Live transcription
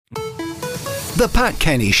The Pat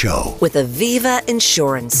Kenny Show with Aviva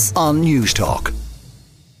Insurance on News Talk.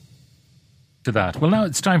 To that. Well, now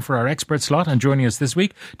it's time for our expert slot, and joining us this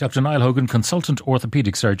week, Dr. Niall Hogan, consultant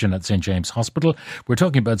orthopaedic surgeon at St. James Hospital. We're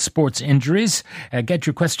talking about sports injuries. Get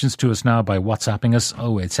your questions to us now by WhatsApping us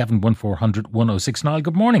 087 1400 106. Niall,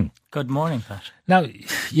 good morning. Good morning, Pat. Now,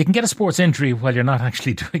 you can get a sports injury while you're not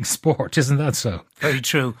actually doing sport, isn't that so? Very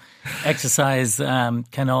true. Exercise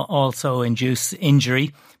can also induce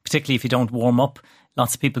injury, particularly if you don't warm up.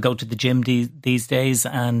 Lots of people go to the gym these days,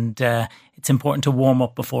 and it's important to warm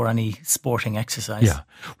up before any sporting exercise. Yeah.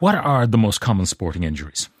 What are the most common sporting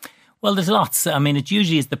injuries? Well, there's lots. I mean, it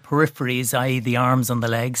usually is the peripheries, i.e. the arms and the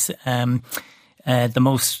legs. The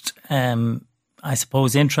most, I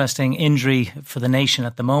suppose, interesting injury for the nation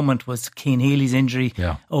at the moment was Cian Healy's injury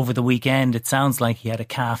over the weekend. It sounds like he had a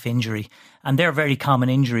calf injury, and they're very common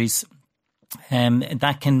injuries.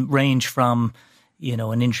 That can range from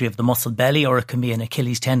an injury of the muscle belly, or it can be an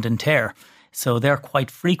Achilles tendon tear. So they're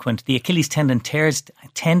quite frequent. The Achilles tendon tears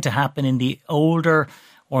tend to happen in the older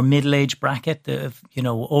or middle-age bracket of,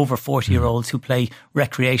 over 40-year-olds who play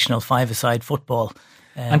recreational five-a-side football.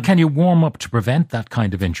 And can you warm up to prevent that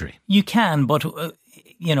kind of injury? You can, but,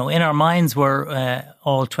 in our minds we're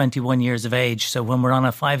all 21 years of age. So when we're on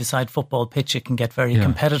a five-a-side football pitch, it can get very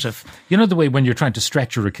competitive. You know the way when you're trying to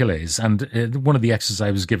stretch your Achilles, and one of the exercises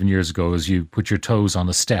I was given years ago is you put your toes on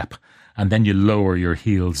a step and then you lower your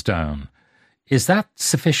heels down. Is that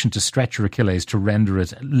sufficient to stretch your Achilles to render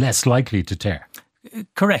it less likely to tear?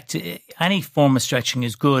 Correct. Any form of stretching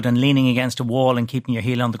is good, and leaning against a wall and keeping your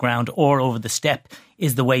heel on the ground or over the step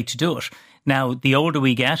is the way to do it. Now, the older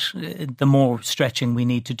we get, the more stretching we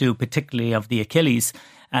need to do, particularly of the Achilles.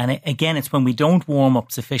 And again, it's when we don't warm up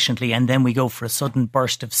sufficiently and then we go for a sudden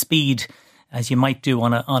burst of speed, as you might do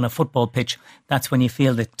on a football pitch. That's when you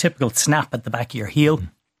feel the typical snap at the back of your heel.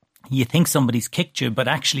 You think somebody's kicked you, but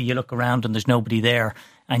actually you look around and there's nobody there,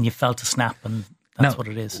 and you felt a snap, and that's what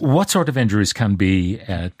it is. What sort of injuries can be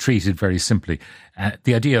treated very simply?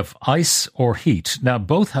 The idea of ice or heat. Now,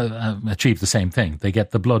 both achieve the same thing. They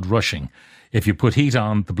get the blood rushing. If you put heat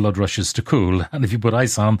on, the blood rushes to cool. And if you put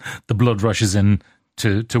ice on, the blood rushes in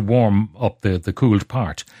to warm up the cooled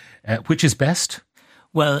part. Which is best?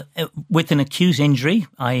 Well, with an acute injury,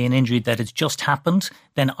 i.e. an injury that has just happened,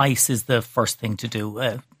 then ice is the first thing to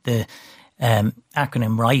do. The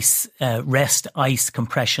acronym RICE, rest, ice,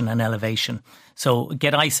 compression and elevation. So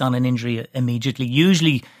get ice on an injury immediately.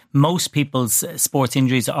 Usually most people's sports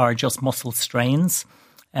injuries are just muscle strains.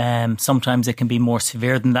 Sometimes it can be more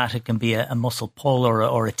severe than that. It can be a muscle pull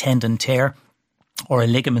or a tendon tear or a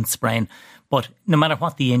ligament sprain. But no matter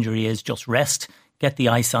what the injury is, just rest, get the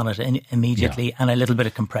ice on it immediately, and a little bit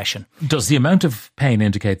of compression. Does the amount of pain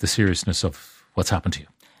indicate the seriousness of what's happened to you?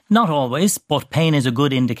 Not always, but pain is a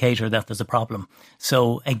good indicator that there's a problem.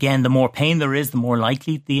 So again, the more pain there is, the more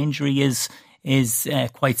likely the injury is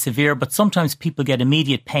quite severe. But sometimes people get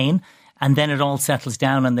immediate pain and then it all settles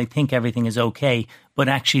down and they think everything is okay. But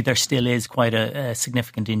actually there still is quite a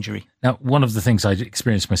significant injury. Now, one of the things I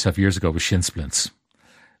experienced myself years ago was shin splints.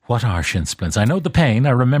 What are shin splints? I know the pain. I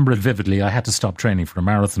remember it vividly. I had to stop training for a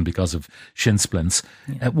marathon because of shin splints.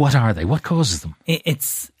 What are they? What causes them?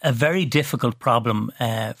 It's a very difficult problem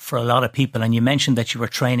for a lot of people. And you mentioned that you were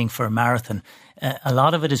training for a marathon. A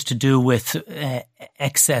lot of it is to do with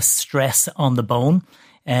excess stress on the bone.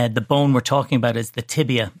 The bone we're talking about is the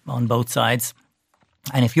tibia on both sides.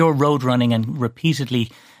 And if you're road running and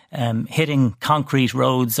repeatedly hitting concrete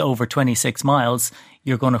roads over 26 miles,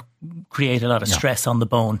 you're going to create a lot of stress on the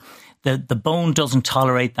bone. The bone doesn't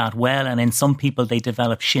tolerate that well, and in some people they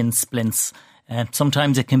develop shin splints.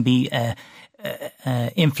 Sometimes it can be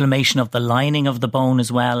inflammation of the lining of the bone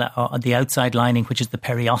as well, or the outside lining, which is the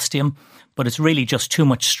periosteum. But it's really just too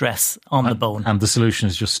much stress on the bone. And the solution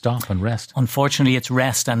is just stop and rest. Unfortunately, it's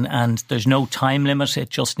rest, and there's no time limit. It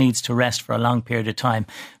just needs to rest for a long period of time.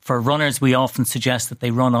 For runners, we often suggest that they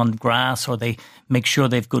run on grass, or they make sure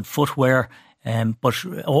they've good footwear,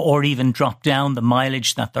 or even drop down the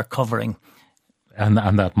mileage that they're covering. And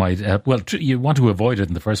that might, you want to avoid it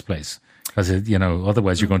in the first place. Because,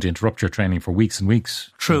 otherwise you're going to interrupt your training for weeks and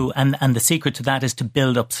weeks. True. And the secret to that is to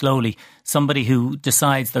build up slowly. Somebody who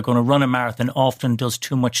decides they're going to run a marathon often does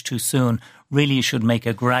too much too soon. Really, you should make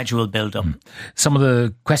a gradual build up. Some of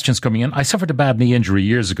the questions coming in. I suffered a bad knee injury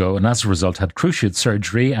years ago and as a result had cruciate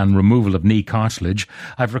surgery and removal of knee cartilage.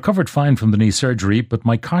 I've recovered fine from the knee surgery, but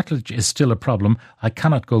my cartilage is still a problem. I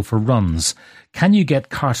cannot go for runs. Can you get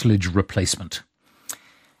cartilage replacement?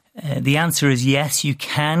 The answer is yes, you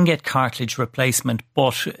can get cartilage replacement,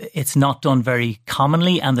 but it's not done very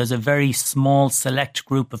commonly, and there's a very small select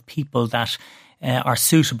group of people that are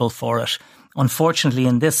suitable for it. Unfortunately,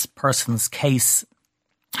 in this person's case,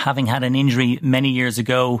 having had an injury many years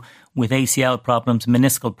ago with ACL problems,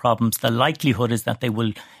 meniscal problems, the likelihood is that they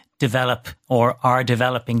will develop or are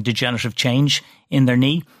developing degenerative change in their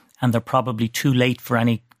knee, and they're probably too late for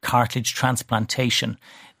any cartilage transplantation.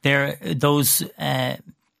 Those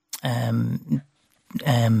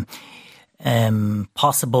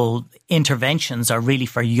possible interventions are really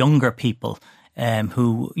for younger people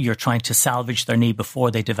who you're trying to salvage their knee before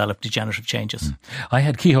they develop degenerative changes. I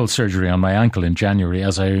had keyhole surgery on my ankle in January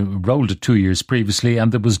as I rolled it 2 years previously,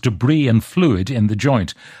 and there was debris and fluid in the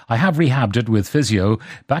joint. I have rehabbed it with physio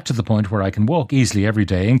back to the point where I can walk easily every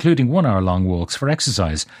day, including 1 hour long walks for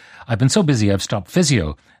exercise. I've been so busy I've stopped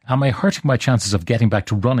physio. Am I hurting my chances of getting back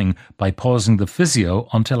to running by pausing the physio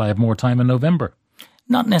until I have more time in November?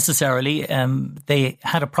 Not necessarily. They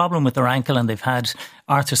had a problem with their ankle and they've had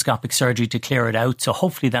arthroscopic surgery to clear it out. So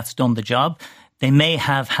hopefully that's done the job. They may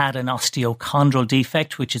have had an osteochondral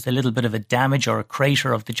defect, which is a little bit of a damage or a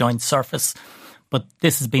crater of the joint surface. But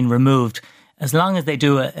this has been removed. As long as they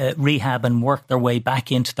do a rehab and work their way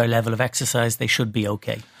back into their level of exercise, they should be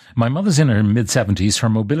okay. My mother's in her mid-70s. Her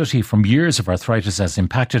mobility from years of arthritis has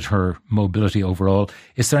impacted her mobility overall.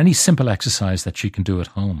 Is there any simple exercise that she can do at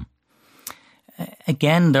home?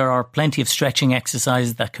 Again, there are plenty of stretching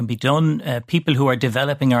exercises that can be done. People who are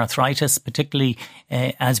developing arthritis, particularly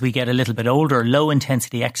as we get a little bit older, low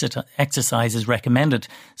intensity exercise is recommended.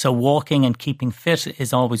 So walking and keeping fit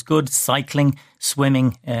is always good. Cycling,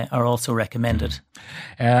 swimming are also recommended.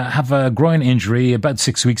 Have a groin injury about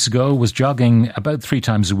 6 weeks ago, was jogging about 3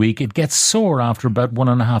 times a week. It gets sore after about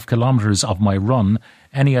 1.5 kilometres of my run.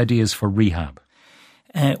 Any ideas for rehab?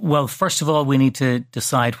 Well, first of all, we need to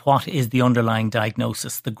decide what is the underlying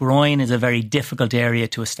diagnosis. The groin is a very difficult area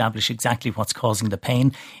to establish exactly what's causing the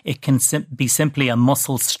pain. It can be simply a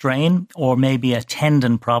muscle strain or maybe a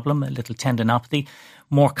tendon problem, a little tendinopathy.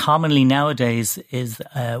 More commonly nowadays is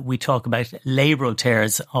we talk about labral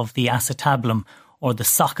tears of the acetabulum or the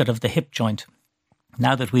socket of the hip joint.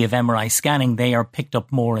 Now that we have MRI scanning, they are picked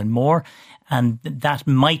up more and more. And that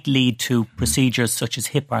might lead to procedures such as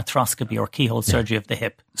hip arthroscopy or keyhole surgery of the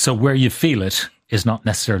hip. So where you feel it is not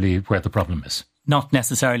necessarily where the problem is? Not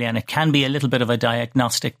necessarily, and it can be a little bit of a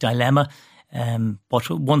diagnostic dilemma. But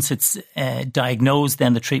once it's diagnosed,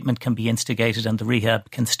 then the treatment can be instigated and the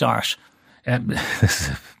rehab can start. This is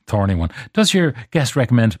a thorny one. Does your guest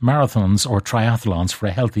recommend marathons or triathlons for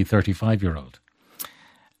a healthy 35-year-old?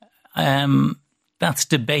 That's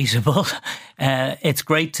debatable. It's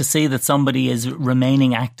great to see that somebody is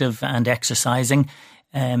remaining active and exercising.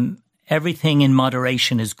 Everything in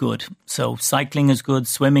moderation is good. So cycling is good,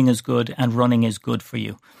 swimming is good, and running is good for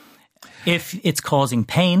you. If it's causing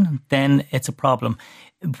pain, then it's a problem.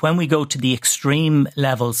 When we go to the extreme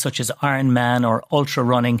levels, such as Ironman or ultra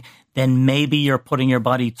running, then maybe you're putting your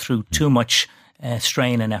body through too much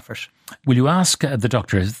strain and effort. Will you ask the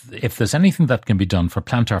doctor if there's anything that can be done for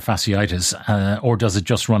plantar fasciitis or does it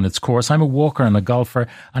just run its course? I'm a walker and a golfer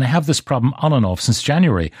and I have this problem on and off since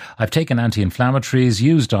January. I've taken anti-inflammatories,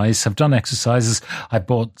 used ice, have done exercises. I've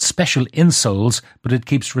bought special insoles, but it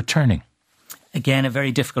keeps returning. Again, a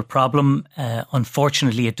very difficult problem.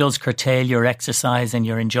 Unfortunately, it does curtail your exercise and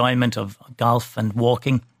your enjoyment of golf and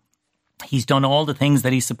walking. He's done all the things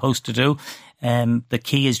that he's supposed to do. The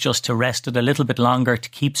key is just to rest it a little bit longer, to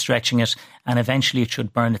keep stretching it, and eventually it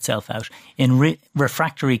should burn itself out. In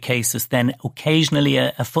refractory cases, then occasionally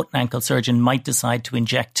a foot and ankle surgeon might decide to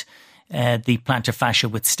inject the plantar fascia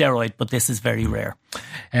with steroid, but this is very rare.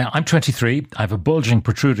 I'm 23. I have a bulging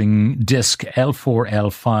protruding disc L4,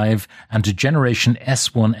 L5 and degeneration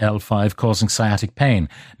S1, L5 causing sciatic pain.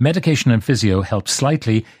 Medication and physio help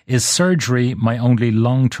slightly. Is surgery my only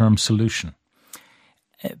long-term solution?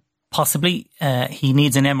 Possibly. He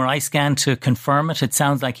needs an MRI scan to confirm it. It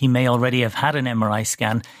sounds like he may already have had an MRI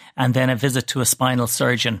scan and then a visit to a spinal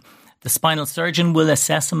surgeon. The spinal surgeon will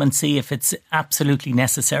assess him and see if it's absolutely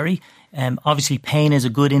necessary. Obviously, pain is a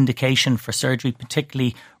good indication for surgery,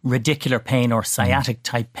 particularly radicular pain or sciatic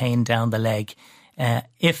type pain down the leg.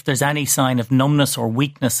 If there's any sign of numbness or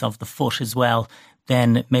weakness of the foot as well,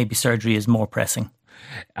 then maybe surgery is more pressing.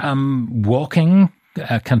 Walking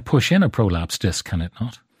can push in a prolapse disc, can it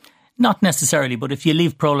not? Not necessarily, but if you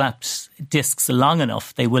leave prolapse discs long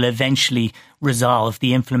enough, they will eventually resolve.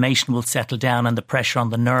 The inflammation will settle down and the pressure on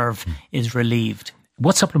the nerve is relieved.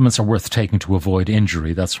 What supplements are worth taking to avoid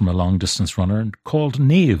injury? That's from a long-distance runner called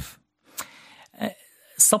Neve.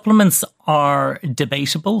 Supplements are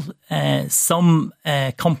debatable. Some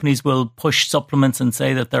companies will push supplements and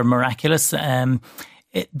say that they're miraculous.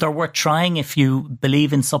 They're worth trying if you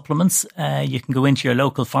believe in supplements. You can go into your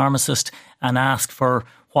local pharmacist and ask for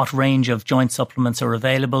what range of joint supplements are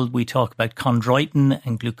available. We talk about chondroitin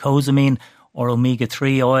and glucosamine or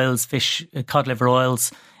omega-3 oils, fish, cod liver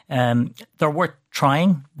oils. They're worth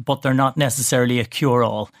trying, but they're not necessarily a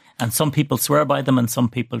cure-all. And some people swear by them and some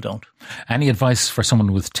people don't. Any advice for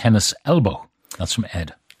someone with tennis elbow? That's from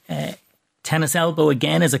Ed. Tennis elbow,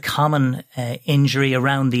 again, is a common injury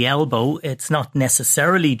around the elbow. It's not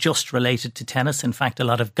necessarily just related to tennis. In fact, a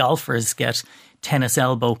lot of golfers get tennis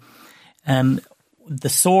elbow. The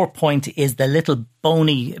sore point is the little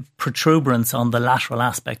bony protuberance on the lateral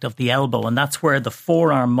aspect of the elbow, and that's where the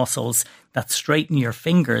forearm muscles that straighten your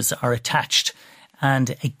fingers are attached.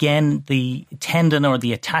 And again, the tendon or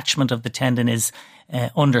the attachment of the tendon is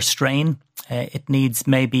under strain. It needs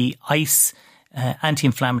maybe ice,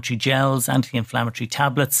 anti-inflammatory gels, anti-inflammatory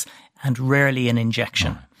tablets, and rarely an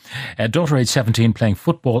injection. Daughter age 17 playing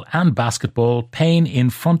football and basketball, pain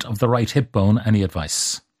in front of the right hip bone. Any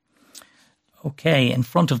advice? Okay, in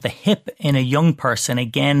front of the hip in a young person,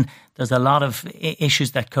 again, there's a lot of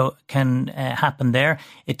issues that can happen there.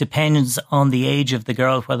 It depends on the age of the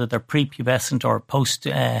girl, whether they're prepubescent or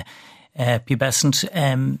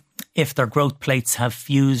post-pubescent, if their growth plates have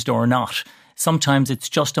fused or not. Sometimes it's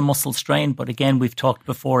just a muscle strain, but again, we've talked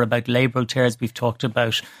before about labral tears. We've talked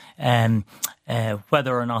about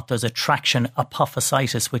whether or not there's a traction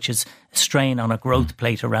apophysitis, which is a strain on a growth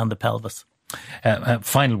plate around the pelvis.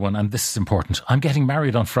 Final one, and this is important. I'm getting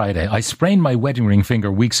married on Friday. I sprained my wedding ring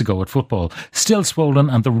finger weeks ago at football. Still swollen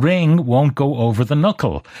and the ring won't go over the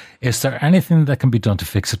knuckle. Is there anything that can be done to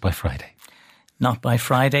fix it by Friday? Not by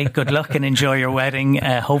Friday. Good luck and enjoy your wedding.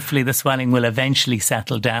 Hopefully the swelling will eventually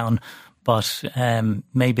settle down. But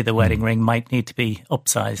maybe the wedding ring might need to be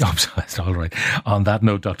upsized. Upsized, all right. On that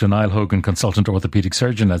note, Dr. Niall Hogan, consultant orthopaedic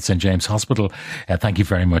surgeon at St. James Hospital, thank you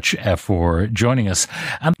very much for joining us.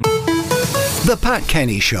 And The Pat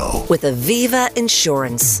Kenny Show with Aviva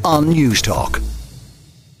Insurance on News Talk.